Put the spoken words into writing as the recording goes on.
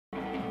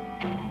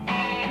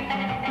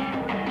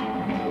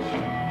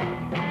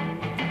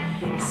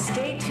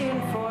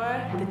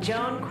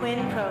Joan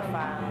Quinn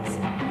Profiles.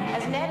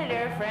 As an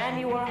editor for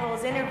Andy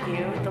Warhol's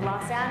Interview, the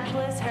Los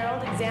Angeles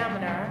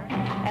Herald-Examiner,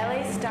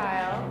 LA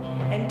Style,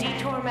 and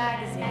Detour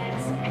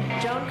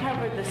magazines, Joan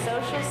covered the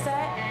social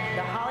set,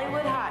 the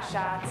Hollywood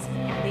hotshots,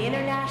 the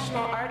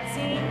international art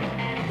scene,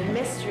 the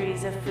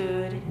mysteries of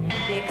food,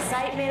 the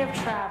excitement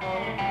of travel,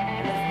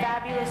 and the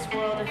fabulous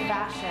world of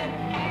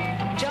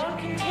fashion. Joan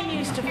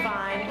continues to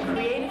find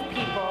creative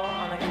people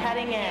on the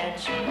cutting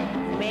edge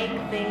who make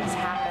things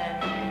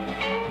happen.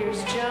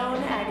 Here's Joan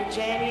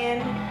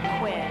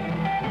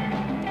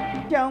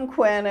Quinn. Joan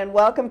Quinn, and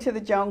welcome to the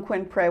Joan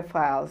Quinn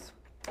Profiles.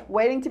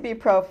 Waiting to be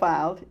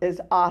profiled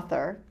is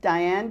author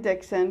Dianne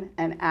Dixon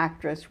and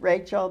actress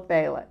Rachel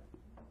Bailit.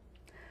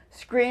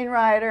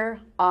 Screenwriter,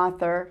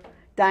 author,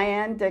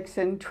 Dianne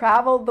Dixon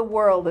traveled the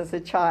world as a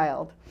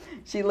child.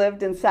 She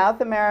lived in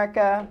South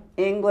America,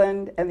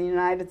 England, and the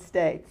United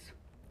States.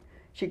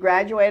 She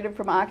graduated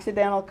from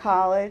Occidental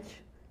College.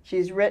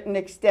 She's written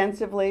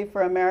extensively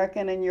for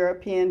American and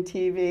European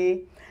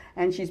TV,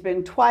 and she's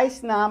been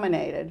twice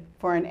nominated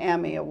for an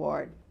Emmy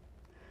Award.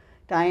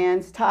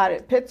 Dianne's taught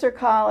at Pitzer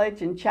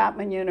College and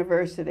Chapman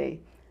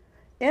University.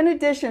 In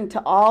addition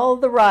to all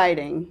the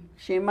writing,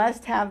 she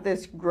must have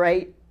this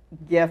great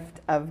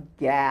gift of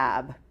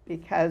gab,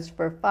 because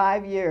for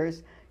 5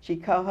 years she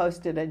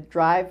co-hosted a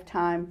drive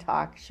time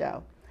talk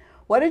show.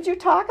 What did you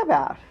talk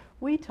about?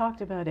 We talked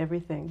about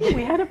everything.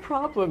 We had a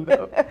problem,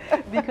 though,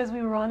 because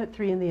we were on at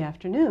 3 in the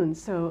afternoon.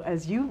 So,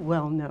 as you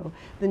well know,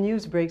 the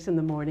news breaks in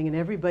the morning and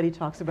everybody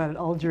talks about it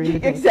all during the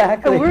day.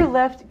 Exactly. And we're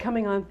left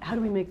coming on, how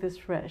do we make this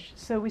fresh?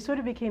 So we sort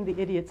of became the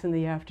idiots in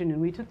the afternoon.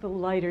 We took the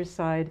lighter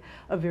side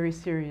of very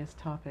serious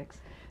topics.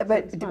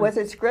 But was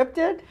it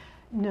scripted?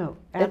 No,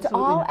 absolutely. It's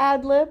all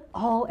ad-lib?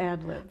 All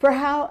ad-lib. For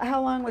how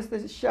long was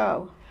the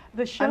show?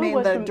 The show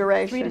was the from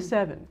duration. 3 to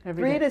 7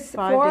 every 3 day, to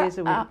 5 days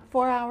a week.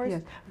 4 hours?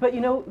 Yes, but you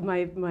know,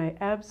 my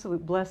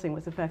absolute blessing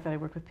was the fact that I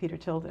worked with Peter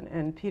Tilden,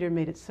 and Peter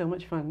made it so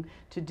much fun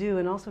to do,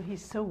 and also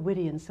he's so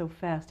witty and so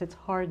fast, it's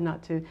hard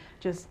not to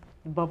just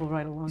bubble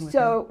right along with him.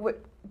 So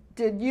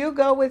did you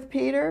go with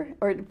Peter,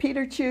 or did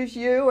Peter choose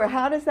you, or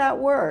how does that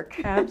work?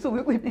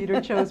 Absolutely, Peter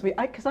chose me,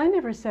 because I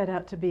never set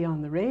out to be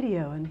on the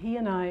radio, and he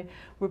and I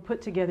were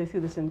put together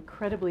through this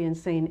incredibly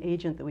insane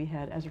agent that we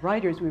had. As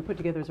writers, we were put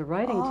together as a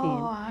writing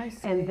team. Oh, I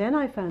see. And then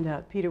I found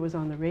out Peter was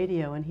on the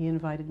radio, and he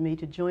invited me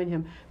to join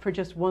him for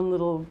just one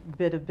little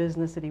bit of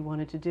business that he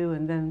wanted to do,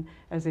 and then,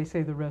 as they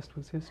say, the rest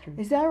was history.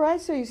 Is that right?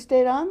 So you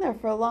stayed on there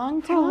for a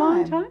long time? For a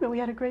long time, and we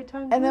had a great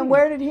time. And then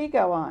where did he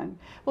go on?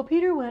 Well,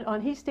 Peter went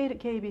on, he stayed at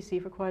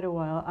KBC for quite a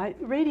while.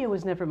 Radio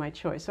was never my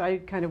choice, so I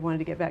kind of wanted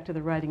to get back to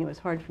the writing. It was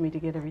hard for me to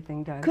get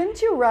everything done.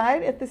 Couldn't you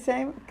write at the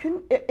same,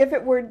 if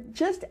it were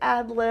just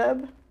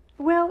ad-lib?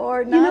 Well,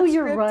 or you know, not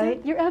you're scripted?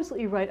 right. You're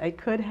absolutely right. I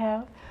could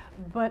have,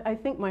 but I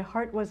think my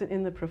heart wasn't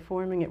in the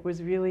performing. It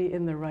was really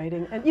in the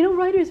writing. And you know,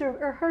 writers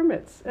are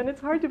hermits, and it's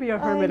hard to be a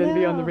hermit and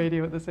be on the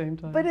radio at the same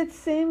time. But it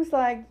seems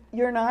like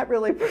you're not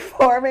really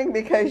performing,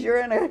 because you're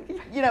in a,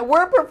 you know,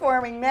 we're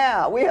performing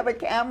now. We have a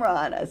camera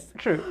on us.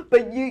 True.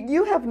 But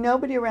you have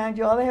nobody around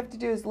you. All they have to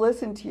do is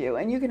listen to you,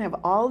 and you can have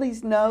all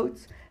these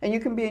notes, and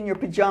you can be in your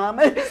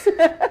pajamas.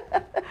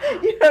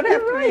 You don't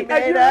have to be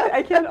made up.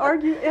 I can't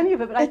argue any of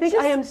it, but I think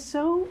I am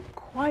so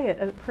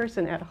quiet a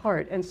person at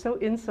heart and so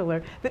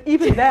insular that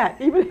even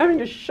having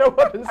to show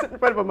up and sit in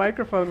front of a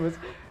microphone was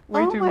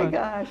way too much. Oh my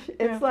gosh,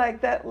 it's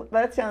like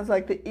that sounds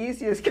like the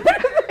easiest kind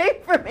of thing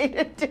for me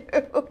to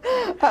do.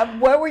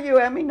 What were you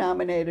Emmy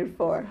nominated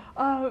for?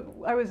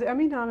 I was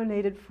Emmy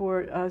nominated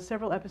for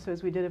several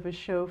episodes we did of a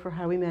show for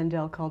Howie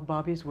Mandel called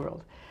Bobby's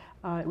World.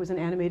 It was an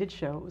animated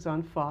show. It was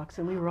on Fox,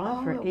 and we were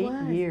on for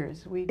 8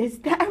 years. Is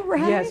that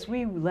right? Yes,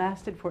 we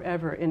lasted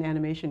forever in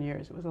animation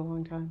years. It was a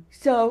long time.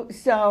 So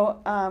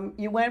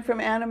you went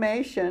from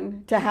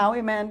animation to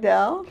Howie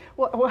Mandel?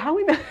 Well,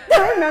 Howie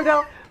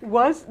Mandel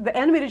was, the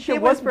animated show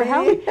was for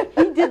Howie.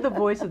 He did the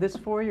voice of this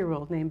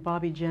 4-year-old named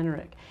Bobby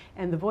Generick,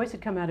 and the voice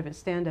had come out of his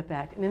stand-up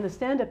act. And in the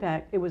stand-up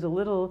act, it was a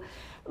little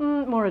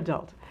more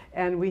adult,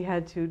 and we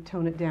had to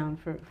tone it down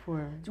for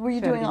Were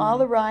you doing all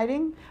the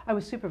writing? I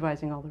was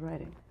supervising all the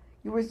writing.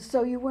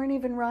 So you weren't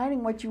even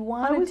writing what you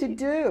wanted to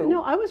do.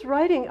 No, I was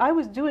writing. I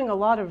was doing a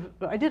lot of.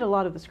 I did a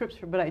lot of the scripts,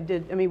 but I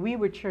mean, we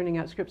were churning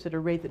out scripts at a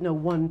rate that no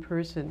one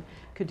person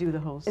could do the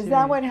whole series. Is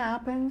that what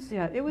happens?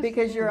 Yeah, it was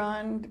because you're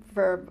on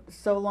for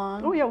so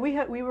long. Oh yeah,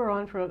 we were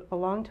on for a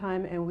long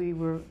time, and we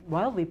were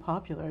wildly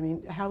popular. I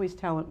mean, Howie's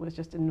talent was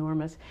just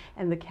enormous,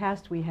 and the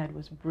cast we had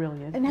was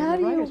brilliant. And the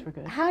writers were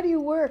good. How do you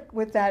work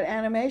with that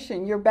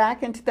animation? You're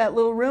back into that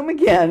little room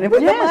again with the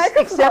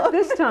microphone. Except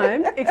this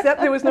time, except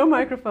there was no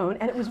microphone,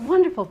 and it was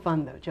wonderful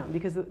fun though, Joan,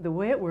 because the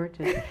way it worked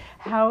is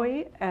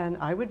Howie and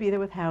I would be there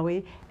with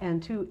Howie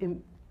and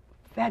two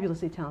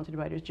fabulously talented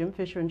writers, Jim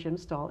Fisher and Jim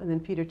Stahl, and then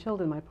Peter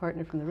Tilden, my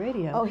partner from the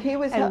radio. Oh, he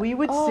was. And we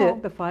would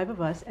sit, the 5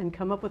 of us, and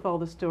come up with all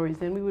the stories.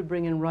 Then we would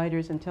bring in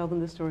writers and tell them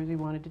the stories we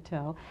wanted to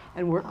tell,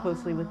 and work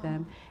closely with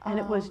them. And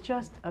it was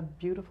just a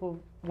beautiful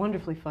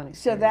wonderfully funny.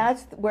 So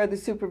that's where the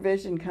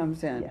supervision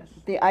comes in. Yes.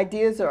 The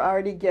ideas are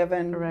already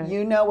given. Right.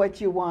 You know what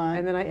you want.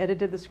 And then I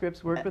edited the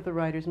scripts, worked with the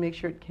writers, make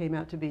sure it came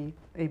out to be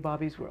a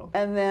Bobby's World.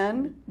 And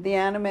then the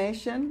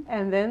animation.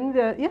 And then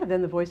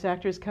then the voice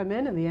actors come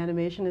in and the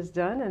animation is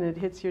done and it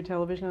hits your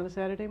television on a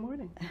Saturday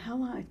morning. How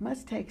long? It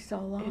must take so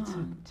long. It's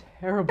a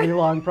terribly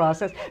long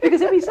process.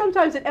 Because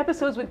sometimes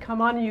episodes would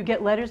come on and you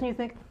get letters and you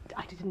think,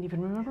 I didn't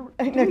even remember.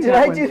 Did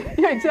I do that?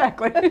 Yeah,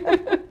 exactly.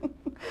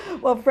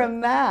 Well,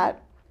 from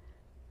that,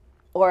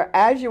 or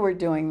as you were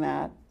doing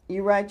that,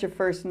 you write your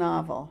first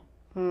novel.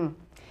 It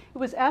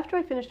was after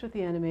I finished with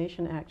the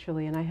animation,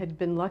 actually, and I had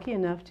been lucky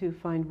enough to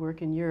find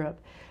work in Europe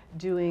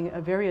doing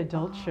a very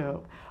adult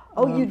show.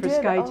 You for did?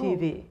 Sky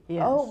TV.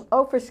 Yes.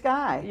 Oh, for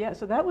Sky. Yeah,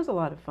 so that was a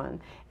lot of fun.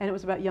 And it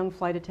was about young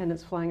flight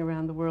attendants flying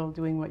around the world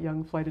doing what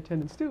young flight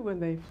attendants do when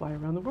they fly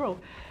around the world.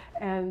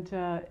 And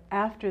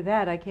after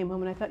that, I came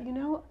home and I thought,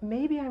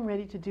 maybe I'm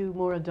ready to do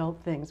more adult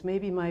things.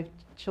 Maybe my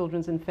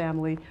children's and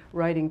family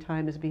writing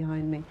time is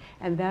behind me.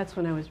 And that's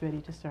when I was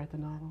ready to start the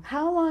novel.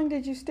 How long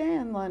did you stay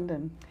in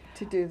London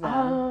to do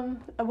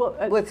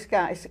that? With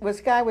Sky.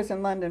 Sky was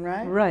in London,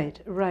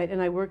 right? Right.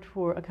 And I worked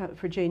for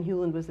Jane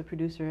Hewland was the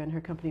producer, and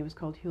her company was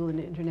called Hewland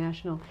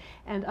International.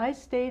 And I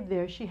stayed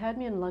there. She had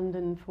me in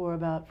London for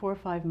about 4 or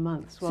 5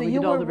 months while we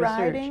did all the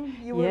research.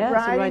 You were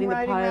writing the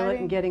pilot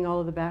writing. and getting all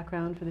of the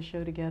background for the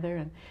show together.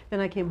 And then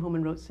I came home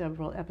and wrote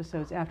several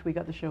episodes after we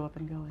got the show up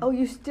and going. Oh,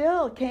 you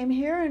still came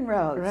here and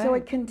wrote. Right. So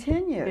it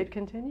continued. It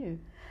continued.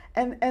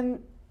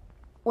 And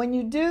when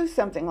you do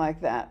something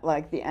like that,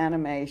 like the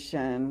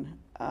animation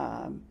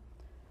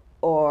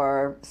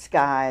or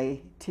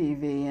Sky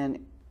TV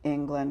in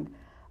England,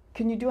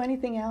 can you do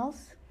anything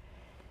else?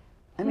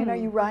 I mean, are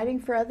you writing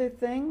for other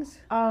things?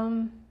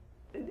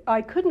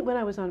 I couldn't when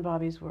I was on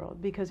Bobby's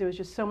World because there was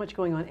just so much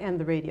going on, and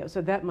the radio,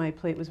 so that my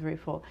plate was very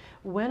full.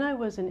 When I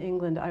was in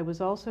England, I was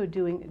also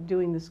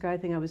doing the Sky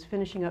thing. I was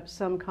finishing up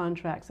some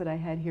contracts that I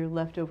had here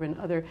left over,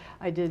 and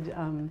I did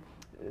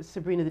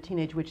Sabrina the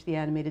Teenage Witch, the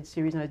animated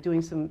series, and I was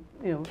doing some,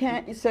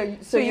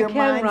 So your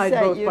can ride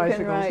mindset, both you bicycles.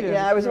 can ride. Yes,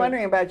 Yeah, I was right.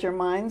 wondering about your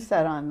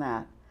mindset on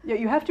that. Yeah,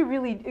 you have to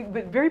really,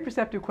 but very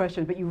perceptive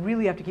question, but you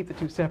really have to keep the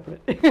two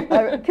separate.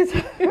 Because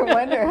I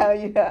wonder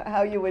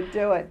how you would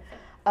do it.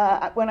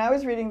 When I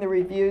was reading the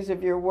reviews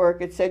of your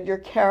work, it said your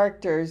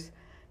characters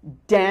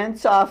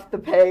dance off the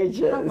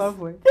pages. How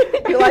lovely.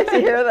 You like to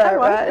hear that, I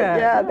like right? that.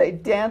 Yeah, they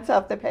dance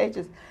off the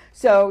pages.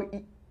 So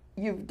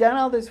you've done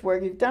all this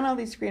work, you've done all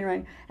these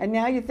screenwriting, and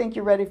now you think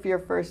you're ready for your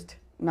first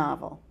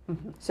novel.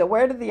 So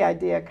where did the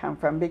idea come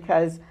from?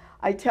 Because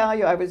I tell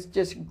you, I was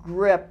just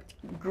gripped.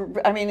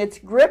 I mean, it's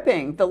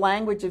gripping, the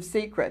language of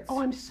secrets.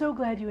 Oh, I'm so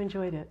glad you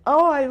enjoyed it.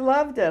 Oh, I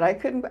loved it. I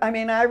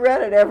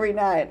read it every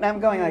night, and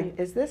I'm going like,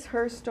 is this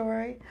her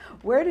story?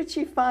 Where did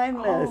she find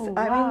this? Oh,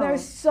 I mean, wow.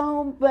 there's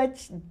so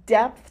much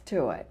depth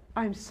to it.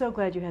 I'm so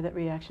glad you had that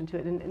reaction to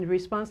it. And in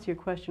response to your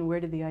question, where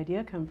did the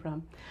idea come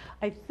from?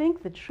 I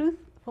think the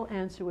truthful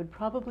answer would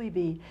probably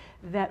be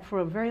that for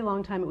a very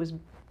long time it was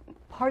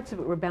parts of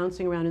it were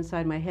bouncing around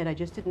inside my head. I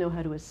just didn't know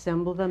how to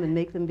assemble them and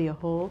make them be a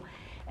whole.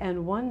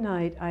 And one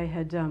night I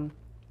had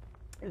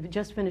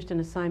just finished an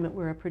assignment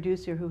where a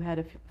producer who had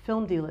a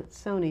film deal at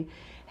Sony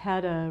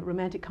had a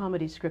romantic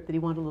comedy script that he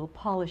wanted a little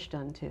polish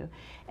done to.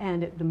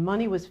 And the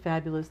money was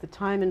fabulous, the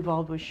time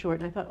involved was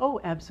short, and I thought,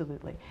 oh,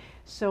 absolutely.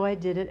 So I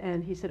did it,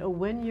 and he said, oh,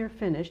 when you're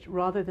finished,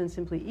 rather than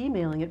simply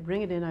emailing it,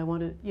 bring it in. I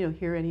want to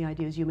hear any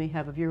ideas you may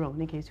have of your own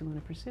in case you want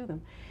to pursue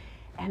them.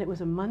 And it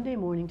was a Monday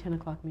morning 10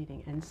 o'clock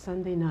meeting, and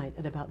Sunday night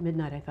at about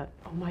midnight I thought,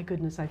 oh my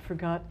goodness, I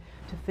forgot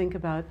to think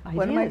about ideas.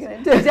 What am I going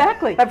to do?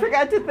 Exactly. I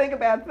forgot to think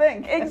about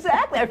things.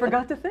 Exactly, I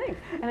forgot to think.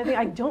 And I think,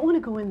 I don't want to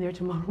go in there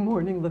tomorrow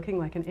morning looking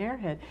like an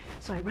airhead.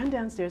 So I run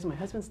downstairs, and my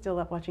husband's still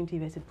up watching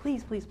TV. I said,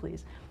 please, please,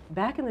 please,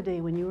 back in the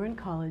day when you were in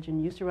college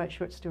and used to write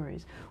short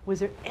stories, was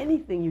there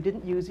anything you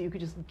didn't use that you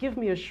could just give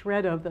me a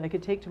shred of that I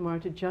could take tomorrow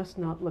to just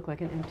not look like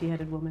an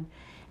empty-headed woman?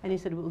 And he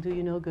said, well, do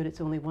you no good.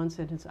 It's only one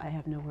sentence. I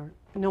have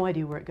no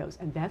idea where it goes.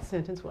 And that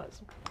sentence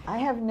was, I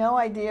have no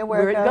idea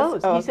where it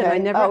goes. Oh, he said, I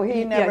never,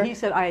 never. he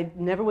said, I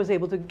never was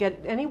able to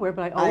get anywhere,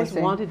 but I always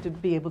wanted to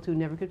be able to,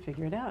 never could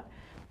figure it out.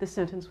 The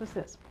sentence was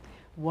this: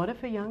 what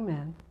if a young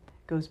man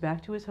goes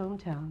back to his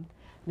hometown,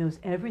 knows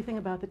everything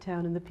about the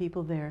town and the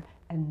people there,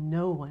 and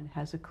no one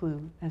has a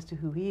clue as to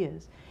who he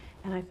is?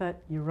 And I thought,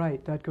 you're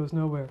right, that goes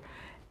nowhere.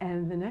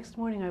 And the next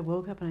morning I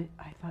woke up and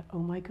I thought,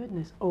 oh my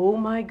goodness,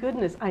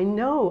 I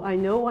know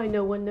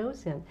one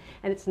knows him.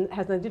 And it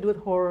has nothing to do with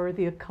horror,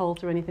 the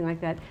occult, or anything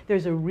like that.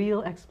 There's a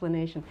real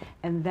explanation.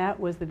 And that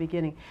was the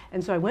beginning.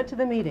 And so I went to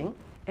the meeting,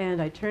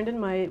 and I turned in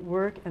my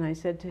work, and I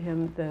said to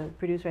him, the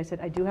producer, I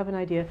said, I do have an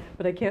idea,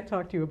 but I can't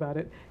talk to you about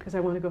it, because I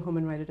want to go home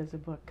and write it as a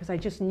book. Because I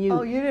just knew.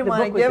 Oh, you didn't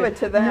want to give it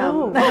to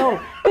them.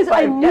 No, because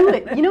I knew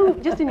it. You know,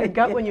 just in your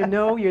gut when you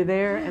know you're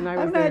there, and I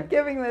was I'm there. not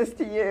giving this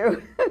to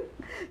you.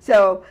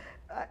 So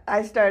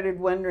I started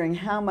wondering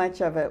how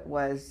much of it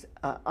was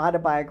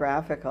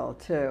autobiographical,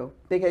 too,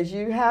 because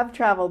you have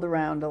traveled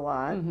around a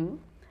lot.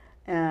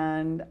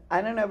 And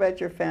I don't know about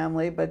your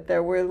family, but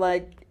there were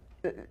like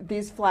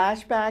these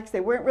flashbacks,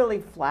 they weren't really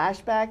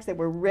flashbacks, they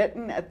were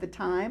written at the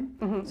time.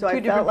 So Two I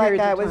felt different like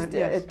periods I of was time,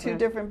 yes, at two right.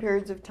 different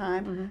periods of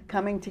time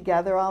coming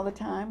together all the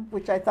time,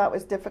 which I thought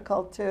was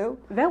difficult too.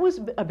 That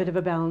was a bit of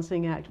a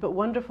balancing act, but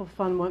wonderful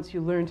fun once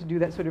you learn to do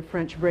that sort of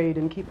French braid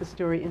and keep the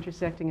story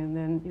intersecting and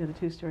then, you know, the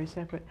two stories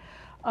separate.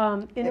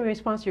 In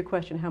response to your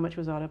question, how much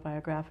was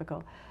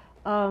autobiographical?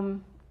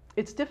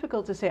 It's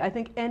difficult to say. I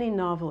think any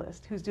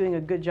novelist who's doing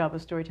a good job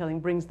of storytelling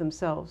brings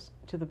themselves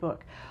to the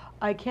book.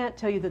 I can't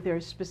tell you that there are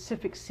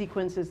specific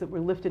sequences that were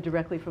lifted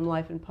directly from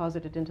life and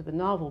posited into the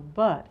novel,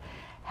 but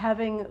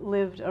having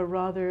lived a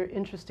rather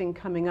interesting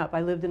coming up,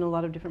 I lived in a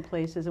lot of different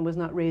places and was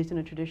not raised in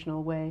a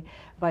traditional way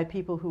by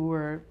people who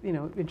were, you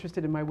know,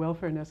 interested in my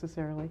welfare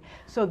necessarily.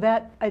 So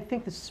that, I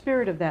think the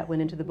spirit of that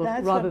went into the book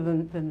rather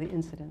than the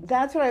incidents.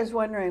 That's what I was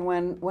wondering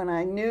when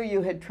I knew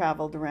you had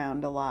traveled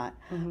around a lot.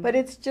 But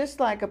it's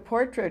just like a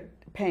portrait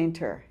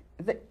painter.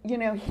 You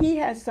know, he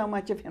has so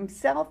much of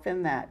himself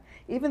in that.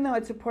 Even though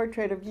it's a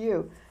portrait of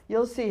you,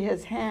 you'll see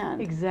his hand.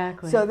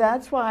 Exactly. So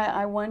that's why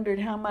I wondered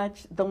how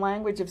much The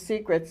Language of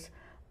Secrets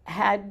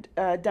had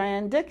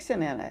Dianne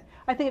Dixon in it.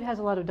 I think it has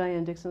a lot of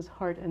Dianne Dixon's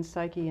heart and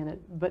psyche in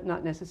it, but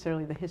not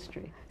necessarily the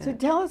history. So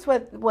tell us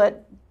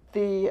what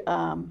the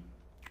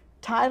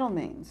title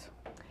means.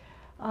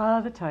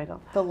 The title.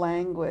 The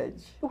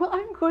Language. Well,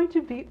 I'm going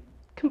to be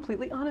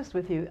completely honest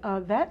with you.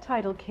 That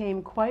title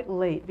came quite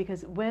late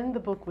because when the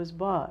book was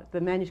bought,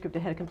 the manuscript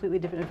had a completely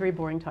different, a very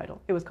boring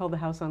title. It was called The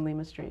House on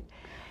Lima Street.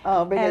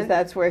 Oh, because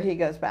that's where he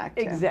goes back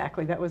to.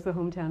 Exactly, that was the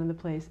hometown and the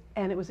place.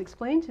 And it was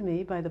explained to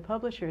me by the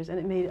publishers, and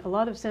it made a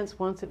lot of sense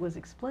once it was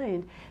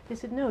explained. They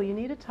said, no, you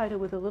need a title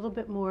with a little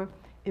bit more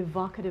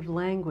evocative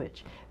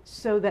language,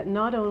 so that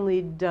not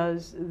only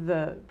does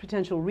the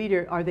potential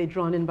reader, are they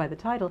drawn in by the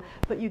title,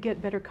 but you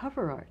get better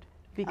cover art,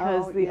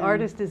 because the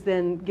artist is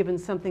then given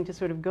something to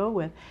sort of go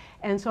with.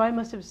 And so I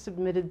must have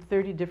submitted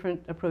 30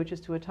 different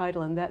approaches to a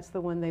title, and that's the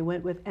one they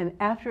went with. And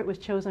after it was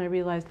chosen, I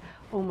realized,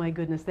 oh my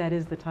goodness, that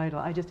is the title.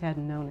 I just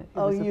hadn't known it. It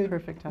was a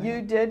perfect title.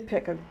 You did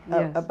pick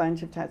a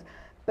bunch of titles.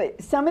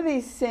 But some of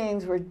these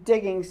scenes were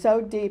digging so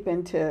deep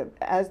into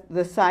as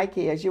the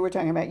psyche, as you were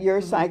talking about,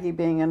 your psyche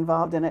being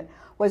involved in it.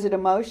 Was it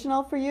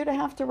emotional for you to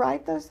have to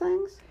write those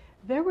things?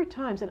 There were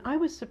times, and I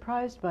was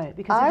surprised by it,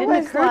 because it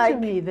didn't occur to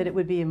me that it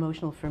would be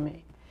emotional for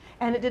me.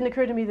 And it didn't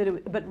occur to me that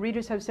it, but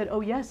readers have said,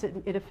 oh yes,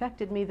 it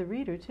affected me, the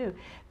reader, too.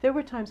 There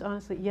were times,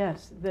 honestly,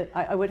 yes, that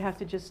I would have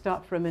to just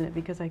stop for a minute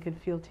because I could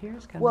feel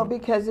tears coming. Well,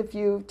 because if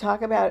you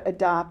talk about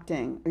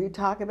adopting, or you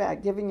talk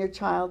about giving your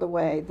child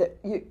away,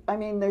 I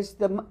mean, there's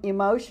the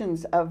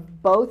emotions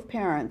of both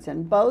parents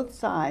and both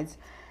sides,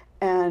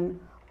 and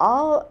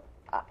all,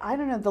 I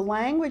don't know, the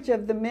language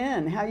of the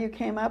men, how you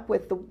came up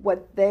with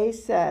what they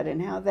said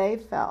and how they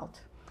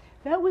felt.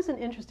 That was an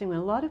interesting one.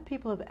 A lot of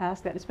people have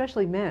asked that,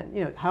 especially men.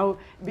 You know, how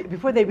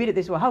before they read it,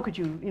 they say, "Well, how could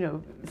you, you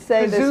know,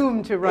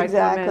 presume to write from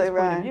a man's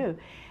point of view?"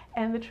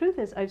 And the truth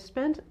is, I've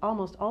spent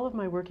almost all of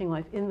my working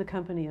life in the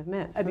company of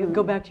men. I mean,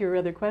 go back to your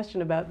other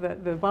question about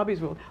the Bobby's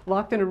Rule,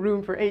 locked in a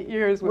room for 8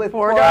 years with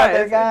four guys.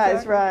 Other guys,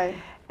 exactly. right?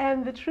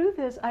 And the truth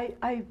is, I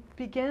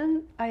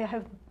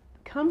have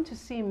come to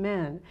see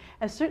men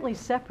as certainly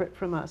separate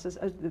from us,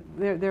 as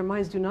their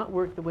minds do not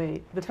work the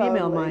way the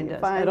female mind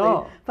does at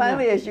all.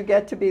 Finally, as you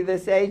get to be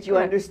this age, you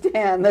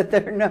understand that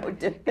they're no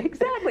different.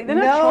 Exactly. They're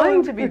not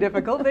trying to be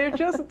difficult. They're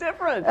just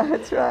different.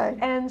 That's right.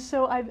 And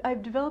so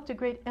I've developed a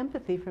great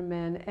empathy for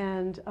men,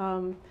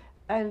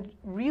 and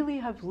really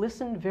have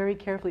listened very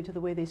carefully to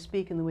the way they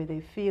speak and the way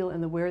they feel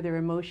and where their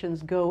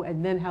emotions go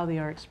and then how they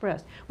are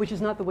expressed, which is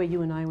not the way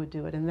you and I would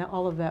do it. And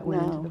all of that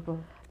went into the book.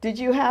 Did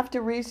you have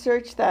to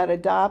research that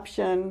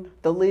adoption,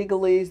 the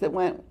legalese that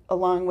went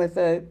along with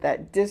it,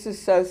 that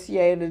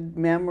disassociated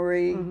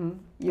memory?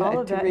 All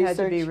of that had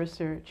to be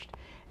researched.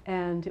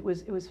 And it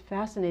was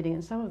fascinating.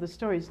 And some of the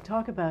stories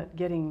talk about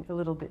getting a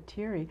little bit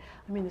teary.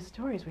 I mean, the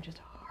stories were just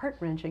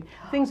heart-wrenching.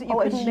 Things that you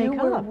couldn't make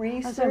up.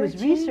 As I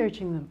was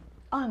researching them.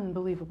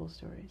 Unbelievable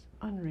stories.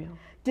 Unreal.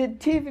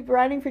 Did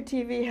writing for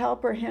TV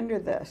help or hinder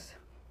this?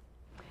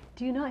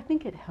 Do you know, I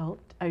think it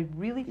helped. I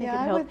really think it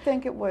helped. Yeah, I would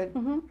think it would.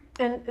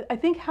 And I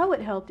think how it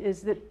helped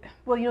is that,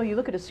 well, you know, you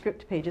look at a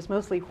script page, it's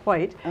mostly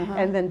white,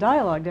 and then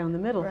dialogue down the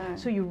middle. Right.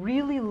 So you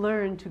really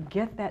learn to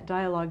get that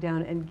dialogue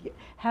down and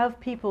have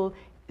people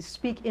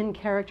speak in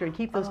character and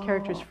keep those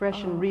characters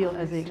fresh and real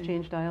as they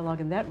exchange dialogue,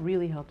 and that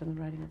really helped in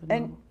the writing of the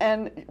novel.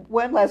 And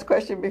one last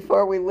question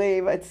before we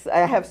leave.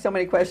 I have so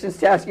many questions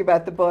to ask you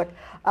about the book,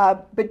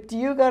 but do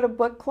you go to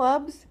book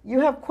clubs?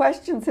 You have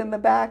questions in the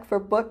back for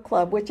book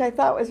club, which I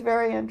thought was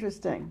very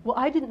interesting. Well,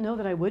 I didn't know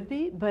that I would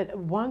be, but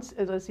once,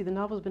 let's see, the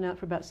novel's been out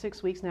for about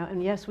 6 weeks now,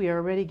 and yes, we are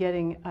already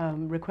getting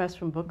requests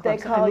from book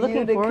clubs. They call I'm looking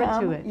you to forward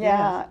come? to it.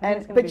 Yeah,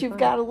 yes, but you've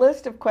got a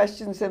list of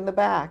questions in the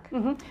back.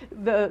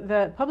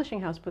 The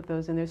publishing house put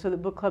those in there so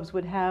that book clubs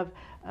would have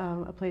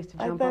a place to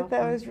jump off. I thought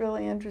that was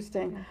really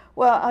interesting. Yeah.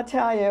 Well, I'll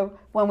tell you,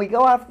 when we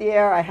go off the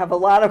air, I have a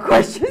lot of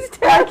questions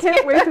to ask. I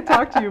can't wait to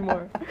talk to you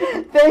more.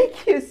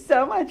 Thank you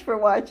so much for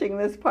watching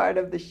this part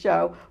of the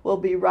show. We'll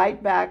be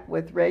right back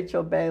with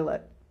Rachel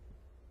Bailit.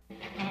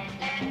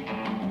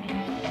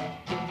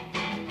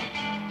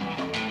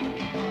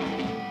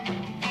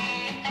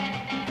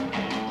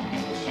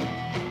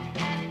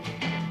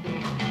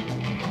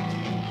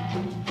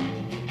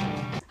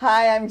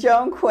 Hi, I'm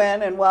Joan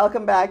Quinn, and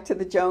welcome back to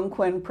the Joan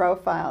Quinn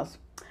Profiles.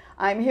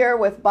 I'm here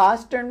with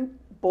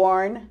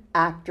Boston-born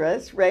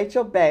actress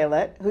Rachel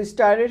Bailit, who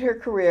started her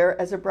career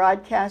as a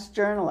broadcast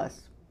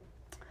journalist.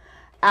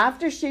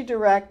 After she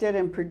directed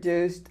and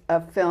produced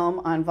a film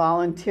on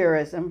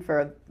volunteerism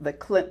for the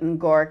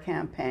Clinton-Gore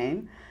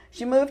campaign,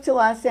 she moved to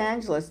Los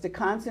Angeles to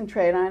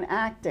concentrate on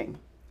acting.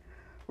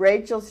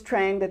 Rachel's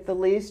trained at the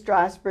Lee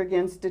Strasberg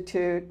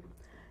Institute,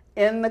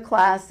 in the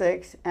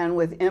classics, and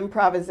with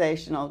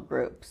improvisational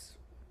groups.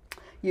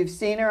 You've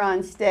seen her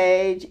on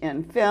stage,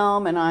 in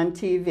film, and on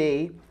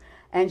TV,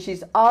 and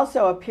she's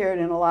also appeared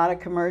in a lot of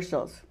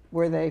commercials.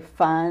 Were they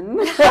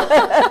fun?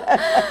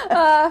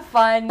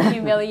 Fun,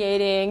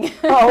 humiliating.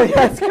 Oh,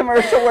 that's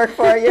commercial work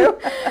for you?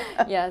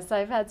 Yes,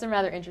 I've had some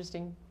rather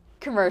interesting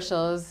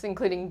commercials,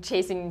 including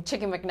chasing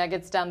chicken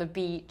McNuggets down the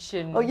beach.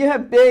 And Oh, you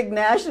have big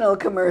national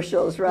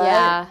commercials, right?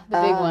 yeah, the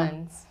big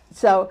ones.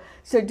 So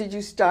did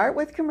you start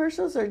with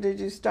commercials, or did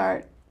you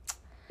start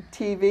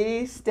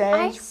TV, stage?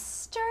 I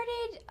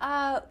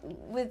started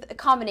with a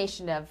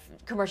combination of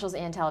commercials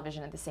and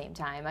television at the same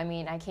time. I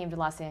mean, I came to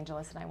Los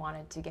Angeles and I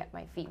wanted to get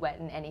my feet wet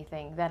in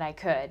anything that I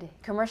could.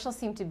 Commercials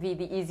seem to be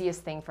the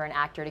easiest thing for an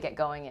actor to get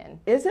going in.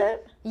 Is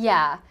it?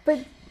 Yeah. But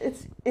it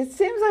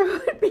seems like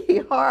it would be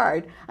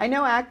hard. I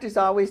know actors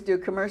always do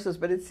commercials,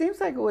 but it seems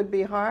like it would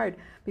be hard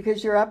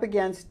because you're up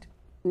against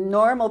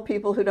normal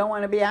people who don't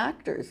want to be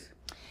actors.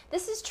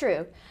 This is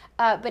true.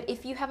 But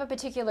if you have a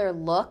particular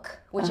look,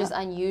 which is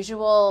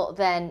unusual,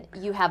 then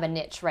you have a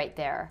niche right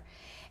there.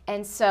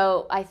 And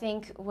so I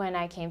think when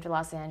I came to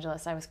Los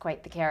Angeles, I was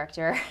quite the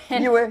character.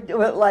 You were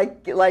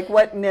like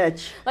what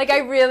niche? Like I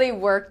really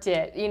worked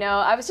it, you know.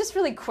 I was just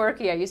really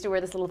quirky. I used to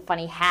wear this little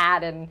funny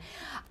hat, and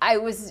I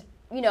was,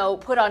 you know,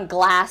 put on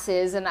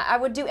glasses, and I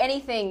would do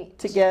anything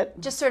to get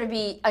just sort of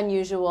be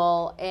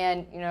unusual.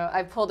 And you know,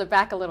 I've pulled it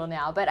back a little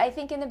now. But I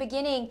think in the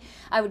beginning,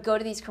 I would go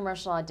to these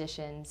commercial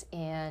auditions,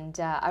 and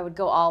I would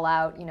go all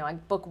out. You know,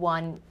 I'd book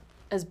one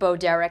as Bo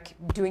Derek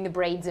doing the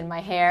braids in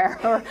my hair,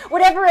 or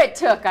whatever it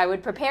took. I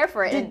would prepare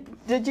for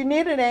it. Did you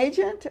need an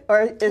agent,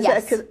 or is Yes.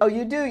 that because? Oh,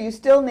 you do. You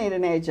still need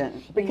an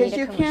agent because need a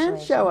you commercial can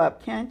agent. show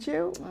up, can't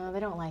you? Oh, they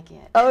don't like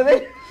it. Oh,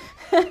 they.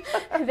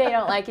 They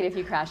don't like it if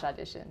you crash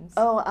auditions.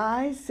 Oh,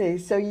 I see.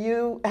 So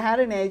you had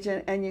an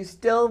agent, and you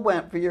still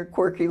went for your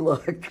quirky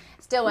look.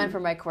 Still went for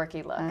my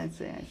quirky look. I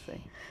see. I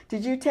see.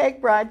 Did you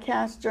take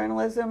broadcast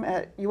journalism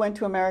you went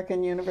to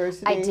American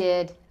University? I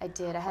did. I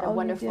had a Oh, you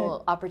wonderful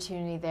did.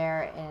 opportunity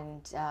there,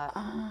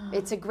 and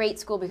it's a great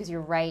school because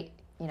you're right,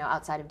 you know,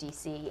 outside of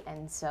DC,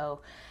 and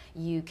so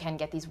you can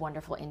get these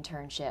wonderful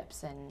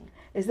internships. And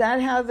Is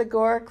that how the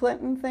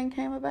Gore-Clinton thing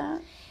came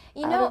about?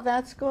 you Out know, of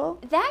that school?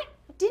 that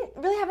didn't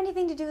really have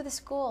anything to do with the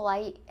school.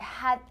 I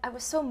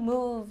was so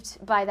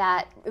moved by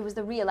that. It was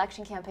the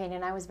re-election campaign,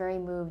 and I was very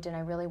moved, and I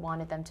really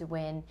wanted them to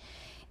win.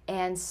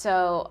 And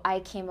so I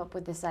came up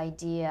with this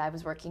idea. I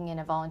was working in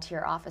a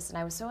volunteer office, and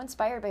I was so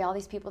inspired by all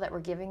these people that were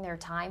giving their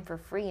time for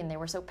free, and they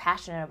were so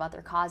passionate about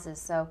their causes.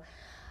 So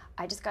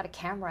I just got a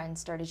camera and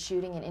started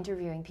shooting and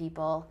interviewing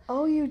people.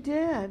 Oh, you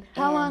did.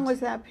 How long And- was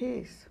that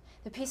piece?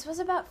 The piece was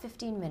about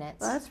 15 minutes,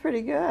 Well, that's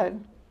pretty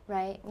good.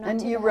 right? Not And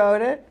too you bad.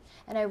 wrote it?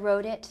 And I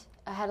wrote it.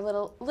 I had a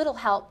little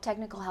help,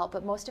 technical help,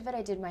 but most of it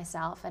I did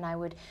myself. And I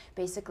would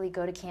basically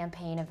go to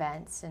campaign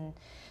events, and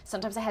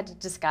sometimes I had to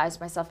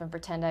disguise myself and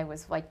pretend I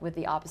was like with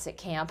the opposite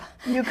camp.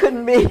 You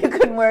couldn't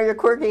wear your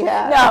quirky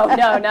hat.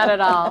 No, not at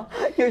all.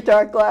 Your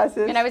dark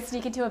glasses. And I would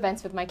sneak into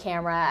events with my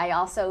camera. I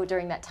also,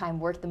 during that time,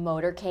 worked the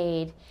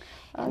motorcade.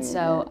 And you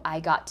so did. I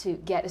got to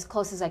get as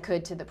close as I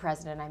could to the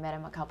president. I met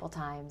him a couple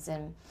times,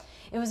 and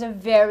it was a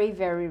very,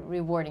 very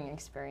rewarding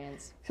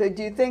experience. So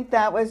do you think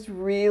that was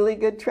really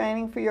good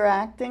training for your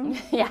acting?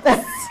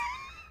 Yes.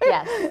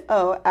 Yes.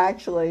 Oh,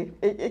 actually,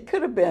 it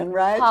could have been,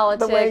 right?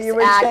 Politics, the way you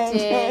were acting.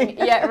 changing.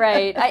 Yeah,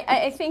 right.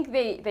 I think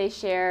they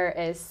share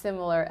a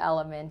similar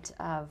element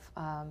of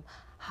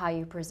how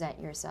you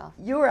present yourself.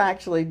 You were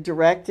actually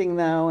directing,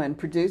 though, and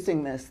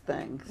producing this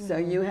thing, so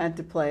Mm-hmm. you had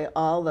to play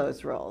all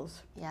those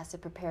roles. Yes, it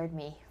prepared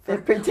me for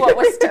It prepared- what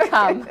was to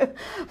come.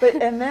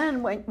 And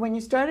then when you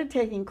started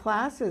taking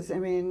classes, I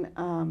mean,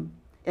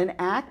 in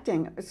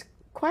acting, it's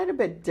quite a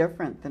bit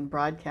different than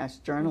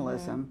broadcast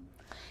journalism.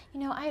 You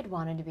know, I had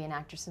wanted to be an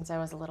actor since I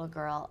was a little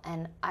girl,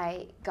 and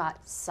I got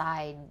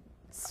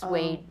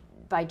swayed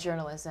by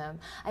journalism.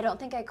 I don't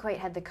think I quite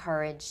had the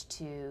courage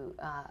to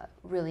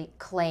really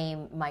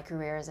claim my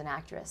career as an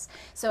actress.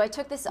 So I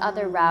took this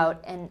other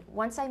route, and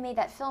once I made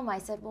that film, I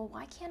said, well,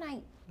 why can't I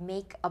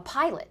make a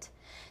pilot?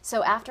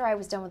 So after I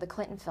was done with the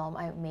Clinton film,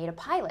 I made a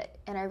pilot,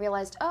 and I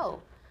realized, oh,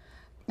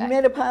 You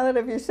made a pilot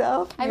of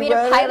yourself? I You made a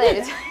wrote pilot.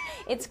 it?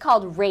 It's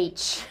called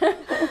Rach.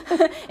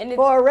 And it's,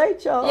 For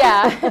Rachel.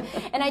 yeah,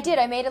 and I did.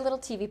 I made a little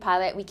TV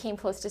pilot. We came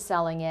close to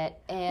selling it,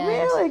 and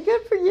Really?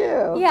 Good for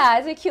you. yeah,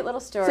 it's a cute little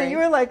story. So you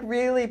were like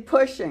really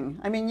pushing.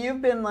 I mean,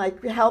 you've been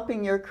like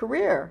helping your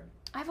career.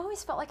 I've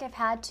always felt like I've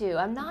had to.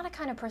 I'm not a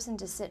kind of person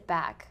to sit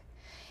back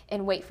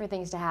and wait for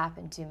things to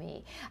happen to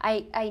me.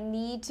 I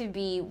need to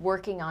be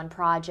working on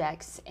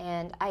projects,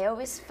 and I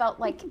always felt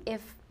like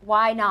if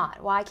why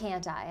not? Why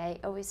can't I?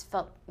 I always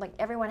felt like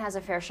everyone has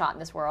a fair shot in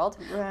this world.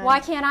 Right. Why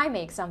can't I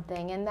make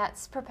something? And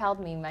that's propelled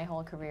me my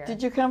whole career.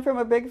 Did you come from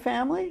a big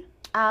family?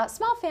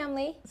 Small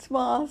family.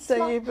 Small. So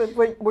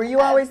Small. Were you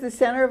always the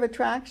center of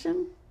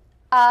attraction?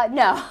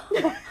 No.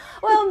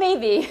 Well,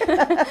 maybe.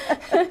 I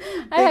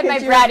had my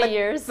Did you have bratty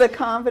years. The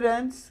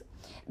confidence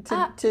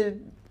to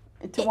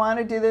want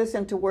to do this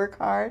and to work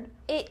hard?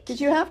 Because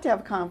you have to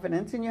have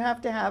confidence and you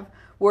have to have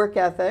work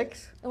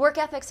ethics. Work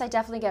ethics I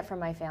definitely get from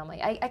my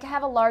family. I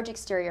have a large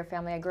exterior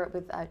family. I grew up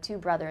with 2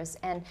 brothers,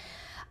 and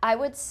I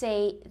would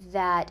say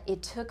that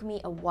it took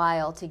me a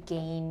while to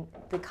gain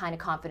the kind of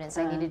confidence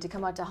I needed to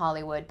come out to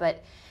Hollywood,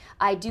 but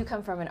I do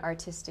come from an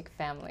artistic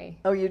family.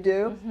 Oh, you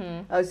do?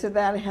 Mm-hmm. Oh, so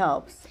that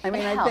helps. I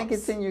mean, I think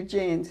it's in your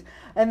genes.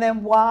 And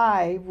then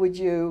why would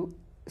you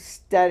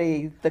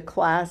study the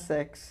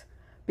classics?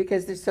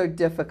 Because they're so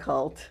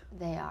difficult.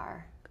 They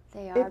are.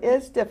 They are. It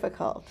is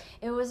difficult.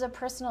 It was a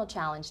personal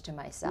challenge to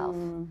myself.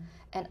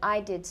 And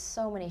I did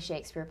so many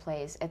Shakespeare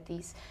plays at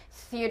these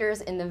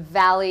theaters in the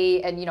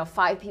Valley, and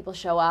 5 people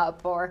show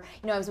up, or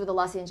I was with the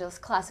Los Angeles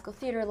Classical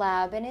Theater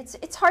Lab, and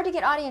it's hard to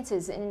get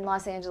audiences in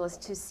Los Angeles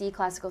to see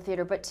classical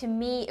theater, but to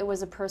me it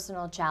was a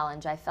personal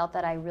challenge. I felt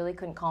that I really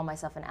couldn't call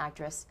myself an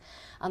actress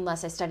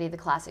unless I studied the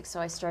classics.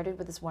 So I started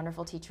with this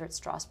wonderful teacher at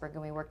Strasberg,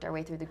 and we worked our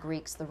way through the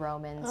Greeks, the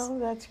Romans. Oh,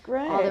 that's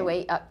great. All the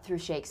way up through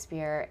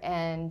Shakespeare.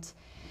 And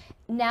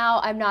now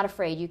I'm not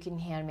afraid. You can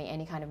hand me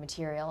any kind of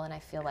material, and I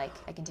feel like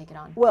I can take it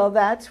on. Well,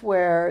 that's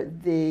where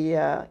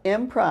the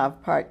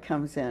improv part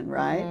comes in,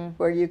 right? Mm-hmm.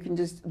 Where you can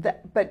just.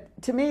 But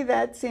to me,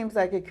 that seems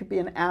like it could be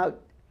an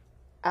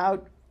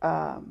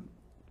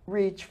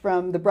outreach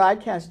from the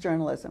broadcast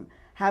journalism,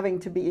 having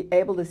to be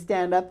able to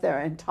stand up there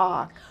and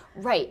talk.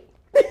 Right.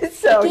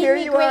 So here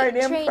you are in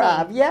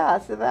improv. Yeah,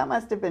 so that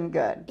must have been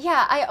good.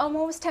 Yeah, I'm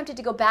almost tempted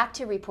to go back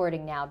to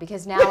reporting now,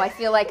 because now I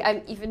feel like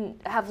I even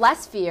have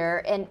less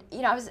fear. And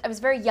I was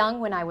very young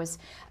when I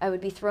would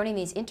be thrown in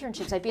these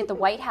internships. I'd be at the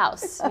White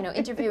House,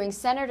 interviewing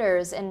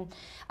senators, and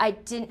I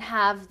didn't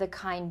have the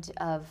kind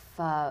of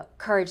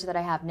courage that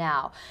I have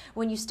now.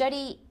 When you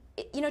study,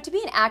 to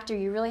be an actor,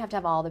 you really have to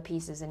have all the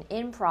pieces, and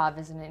improv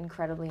is an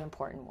incredibly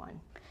important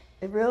one.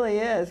 It really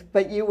is.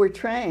 But you were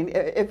trained.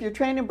 If you're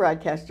trained in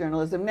broadcast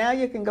journalism, now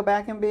you can go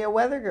back and be a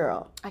weather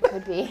girl. I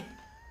could be.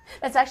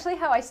 That's actually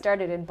how I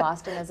started in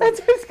Boston, as That's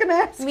what I was gonna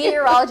ask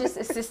meteorologist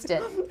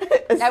assistant.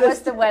 I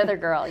was the weather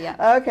girl,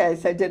 yeah. Okay,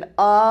 so did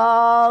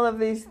all of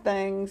these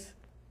things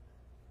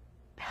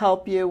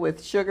help you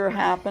with Sugar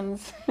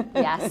Happens?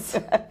 Yes.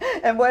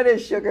 And what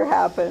is Sugar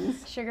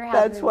Happens? Sugar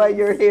Happens. That's why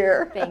you're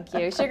here. Thank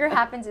you. Sugar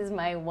Happens is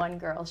my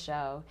one-girl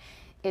show.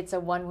 It's a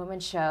one-woman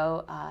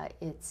show.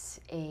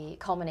 It's a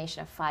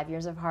culmination of 5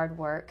 years of hard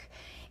work,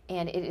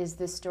 and it is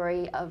the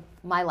story of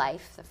my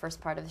life, the first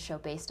part of the show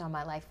based on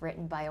my life,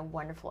 written by a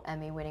wonderful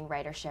Emmy-winning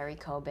writer, Sherry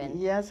Coben.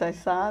 Yes, I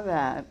saw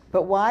that.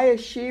 But why is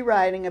she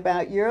writing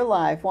about your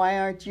life? Why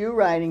aren't you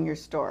writing your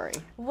story?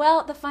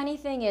 Well, the funny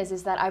thing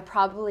is that I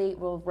probably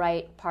will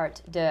write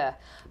part 2,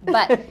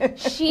 but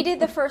she did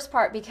the first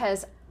part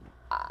because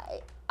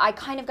I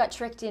kind of got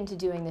tricked into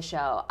doing the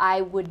show.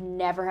 I would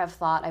never have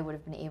thought I would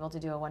have been able to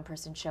do a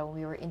one-person show when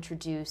we were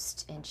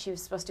introduced, and she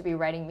was supposed to be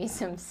writing me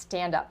some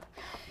stand-up.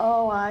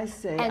 Oh, I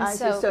see. And I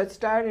see. So it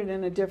started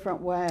in a different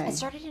way.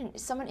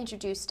 Someone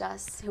introduced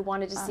us who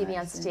wanted to see me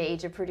on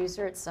stage, a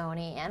producer at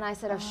Sony, and I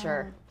said, oh,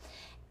 sure.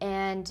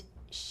 And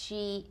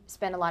she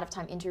spent a lot of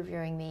time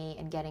interviewing me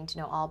and getting to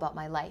know all about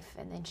my life,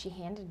 and then she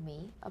handed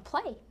me a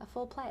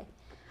full play.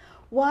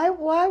 Why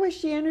was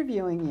she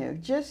interviewing you?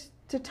 Just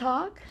to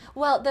talk?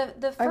 Well,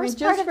 the first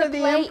part of the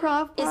play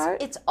is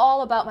it's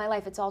all about my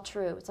life. It's all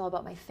true. It's all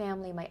about my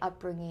family, my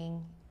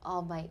upbringing,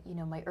 all my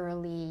my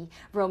early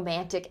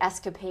romantic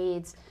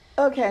escapades.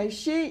 Okay,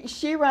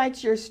 she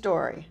writes your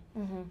story.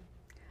 Mm-hmm.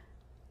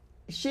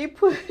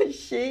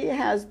 She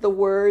has the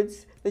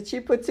words that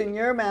she puts in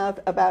your mouth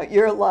about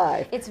your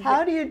life.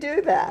 How do you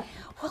do that?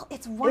 Well,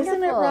 it's wonderful.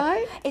 Isn't it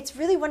right? It's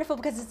really wonderful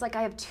because it's like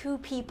I have 2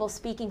 people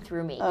speaking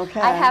through me. Okay.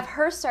 I have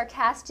her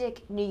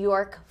sarcastic New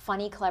York,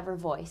 funny, clever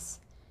voice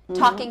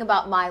talking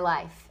about my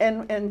life.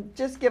 And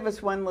just give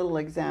us one little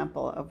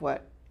example of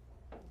what.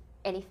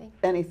 Anything?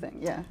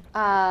 Anything, yeah.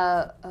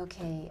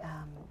 Okay,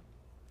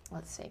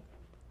 let's see.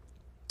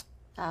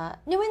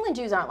 New England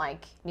Jews aren't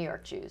like New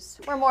York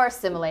Jews. We're more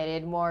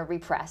assimilated, more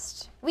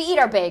repressed. We eat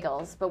our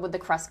bagels, but with the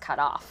crust cut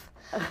off.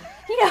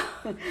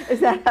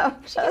 Is that how?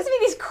 She gives me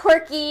these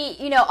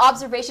quirky,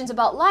 observations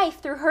about life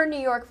through her New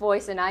York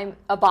voice, and I'm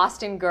a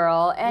Boston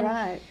girl. And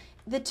right.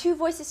 The 2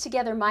 voices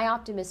together, my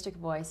optimistic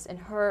voice and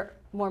her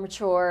more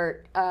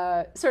mature,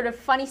 sort of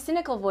funny,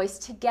 cynical voice,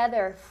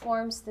 together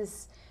forms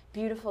this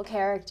beautiful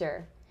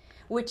character,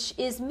 which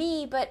is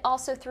me, but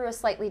also through a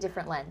slightly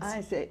different lens. I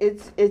see.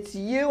 It's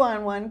you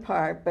on one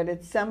part, but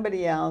it's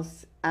somebody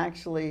else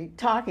actually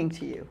talking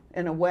to you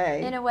in a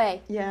way. In a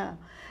way. Yeah.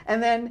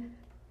 And then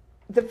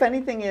the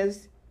funny thing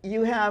is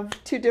you have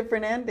 2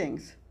 different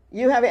endings.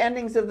 You have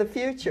endings of the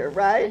future,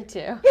 right? I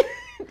do.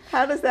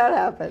 How does that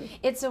happen?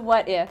 It's a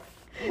what if.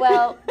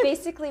 Well,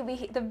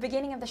 basically, the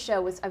beginning of the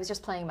show was I was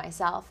just playing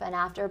myself, and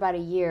after about a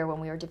year when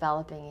we were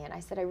developing it, I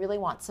said, I really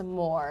want some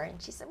more.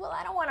 And she said, well,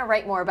 I don't want to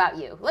write more about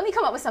you. Let me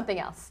come up with something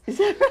else.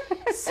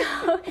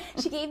 So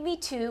she gave me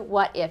 2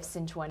 what ifs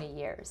in 20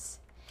 years.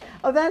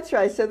 Oh, that's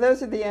right. So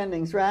those are the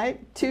endings, right?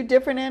 2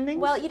 different endings?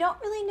 Well, you don't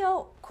really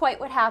know quite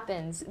what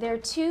happens. There are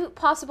 2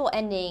 possible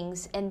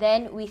endings, and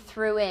then we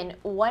threw in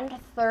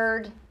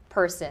 1/3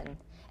 person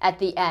at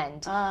the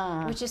end,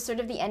 which is sort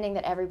of the ending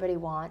that everybody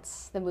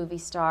wants, the movie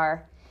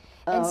star.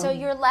 And so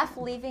you're left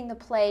leaving the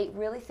play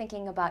really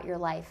thinking about your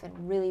life and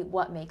really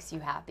what makes you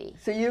happy.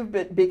 So you've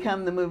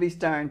become the movie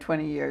star in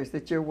 20 years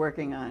that you're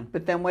working on.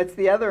 But then what's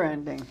the other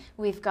ending?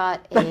 We've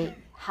got a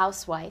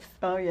housewife.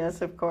 Oh,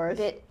 yes, of course.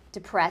 Bit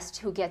depressed,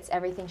 who gets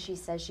everything she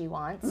says she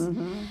wants.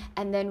 Mm-hmm.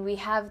 And then we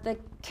have the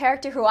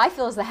character who I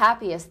feel is the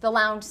happiest, the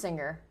lounge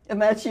singer.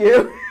 And that's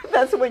you?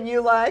 That's the one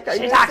you like? Are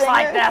She you talks singing?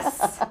 like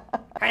this.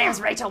 Her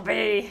name's Rachel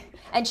B.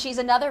 And she's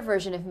another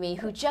version of me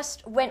who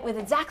just went with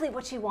exactly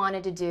what she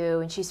wanted to do,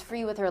 and she's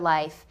free with her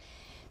life.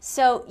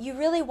 So you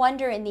really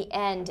wonder in the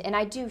end, and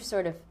I do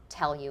sort of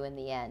tell you in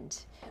the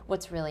end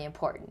what's really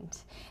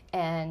important.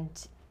 And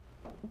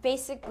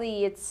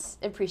basically it's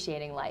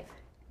appreciating life.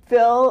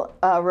 Phil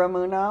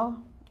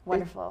Romuno.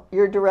 Wonderful.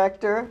 Your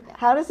director. Yeah.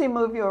 How does he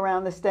move you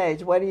around the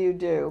stage? What do you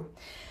do?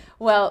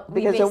 Well,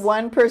 because a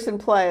one-person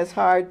play is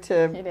hard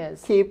to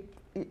keep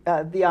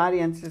the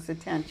audience's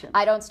attention.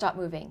 I don't stop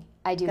moving.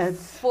 I do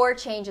 4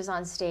 changes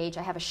on stage.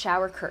 I have a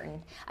shower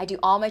curtain. I do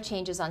all my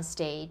changes on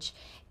stage,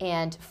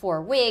 and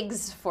 4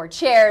 wigs, 4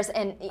 chairs,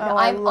 and you know,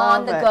 I'm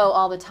on the go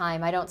all the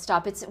time. I don't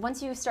stop. It's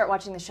once you start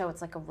watching the show,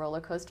 it's like a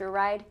roller coaster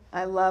ride.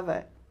 I love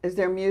it. Is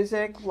there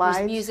music, lights?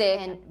 There's music,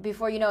 and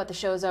before you know it, the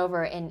show's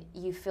over, and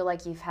you feel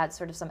like you've had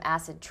sort of some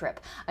acid trip.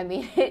 I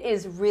mean, it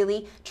is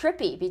really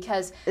trippy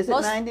because is it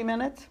 90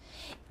 minutes?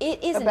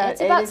 It isn't.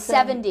 It's about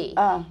 70.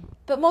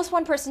 But most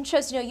one-person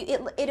shows, you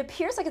know, it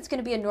appears like it's going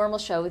to be a normal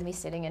show with me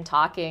sitting and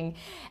talking,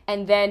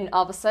 and then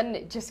all of a sudden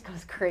it just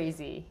goes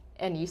crazy.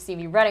 And you see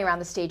me running around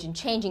the stage and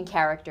changing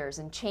characters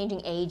and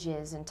changing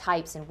ages and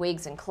types and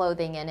wigs and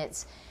clothing, and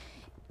it's,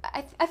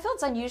 I feel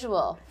it's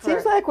unusual.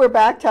 Seems like we're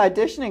back to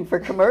auditioning for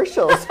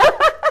commercials.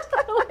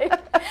 Totally.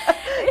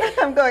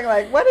 I'm going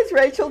like, what is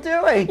Rachel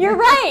doing? You're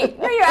right.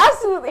 No, you're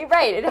absolutely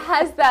right. It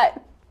has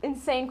that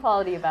insane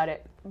quality about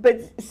it.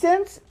 But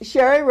since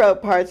Sherry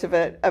wrote parts of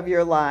it, of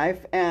your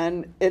life,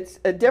 and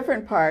it's a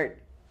different part,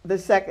 the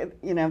second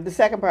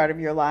part of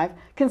your life,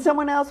 can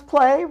someone else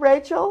play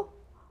Rachel?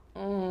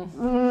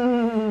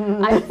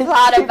 I've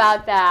thought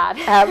about that.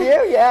 Have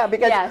you? Yeah,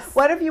 because yes.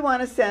 What if you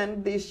want to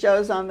send these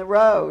shows on the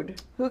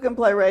road? Who can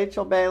play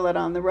Rachel Bailit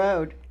on the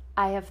road?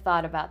 I have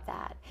thought about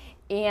that.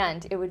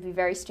 And it would be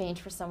very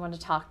strange for someone to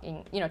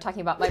talking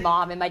about my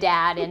mom and my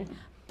dad,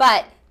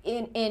 but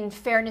in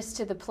fairness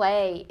to the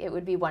play, it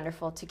would be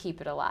wonderful to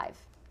keep it alive.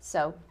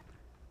 So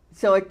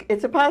it's a possibility.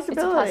 It's a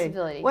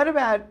possibility. What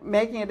about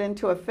making it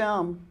into a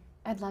film?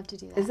 I'd love to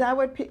do that. Is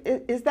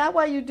that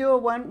why you do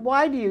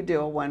why do you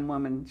do a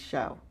one-woman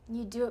show?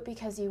 You do it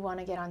because you want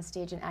to get on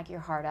stage and act your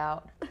heart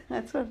out.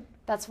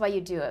 That's why you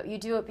do it. You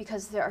do it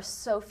because there are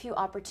so few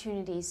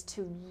opportunities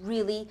to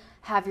really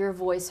have your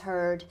voice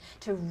heard,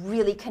 to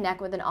really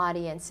connect with an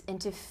audience,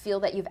 and to feel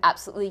that you've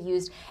absolutely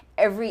used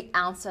every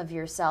ounce of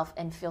yourself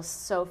and feel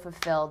so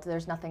fulfilled.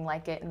 There's nothing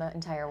like it in the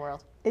entire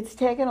world. It's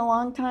taken a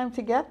long time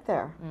to get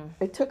there.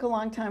 It took a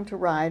long time to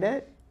write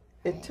it.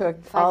 It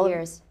took 5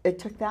 years. It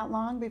took that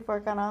long before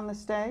it got on the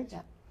stage?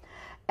 Yep.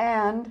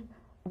 And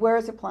where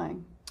is it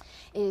playing?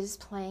 It is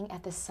playing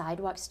at the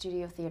Sidewalk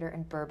Studio Theater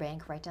in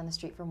Burbank, right down the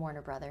street from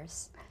Warner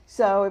Brothers.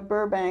 So at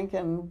Burbank,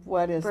 and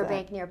what is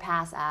Burbank that? near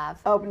Pass Ave.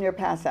 Oh, near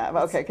Pass Ave.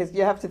 Okay, because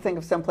you have to think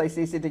of someplace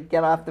easy to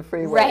get off the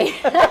freeway. Right.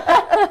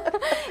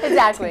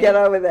 Exactly. To get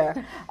over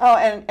there. Oh,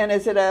 and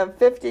is it a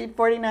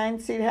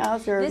 49-seat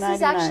house or 99? This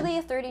is actually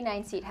a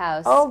 39-seat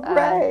house. Oh,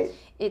 great.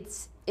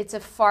 It's a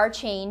far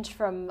change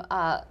from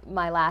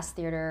my last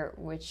theater,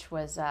 which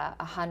was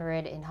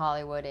 100 in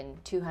Hollywood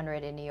and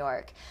 200 in New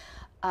York.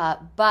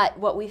 But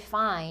what we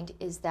find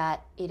is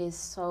that it is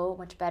so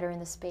much better in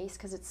the space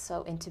because it's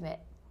so intimate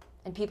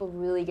and people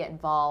really get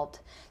involved.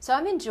 So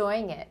I'm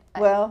enjoying it.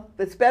 Well,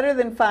 it's better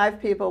than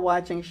 5 people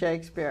watching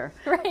Shakespeare.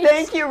 Right.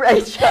 Thank you,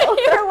 Rachel.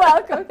 You're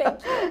welcome.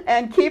 Thank you.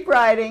 And keep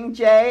writing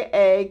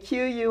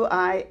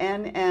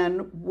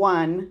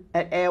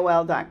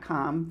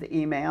JAQUINN1@AOL.com, the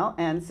email,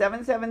 and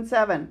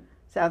 777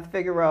 South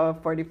Figueroa,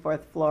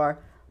 44th floor,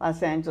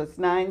 Los Angeles,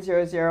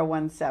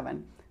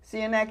 90017.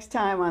 See you next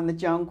time on the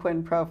Joan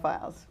Quinn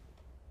Profiles.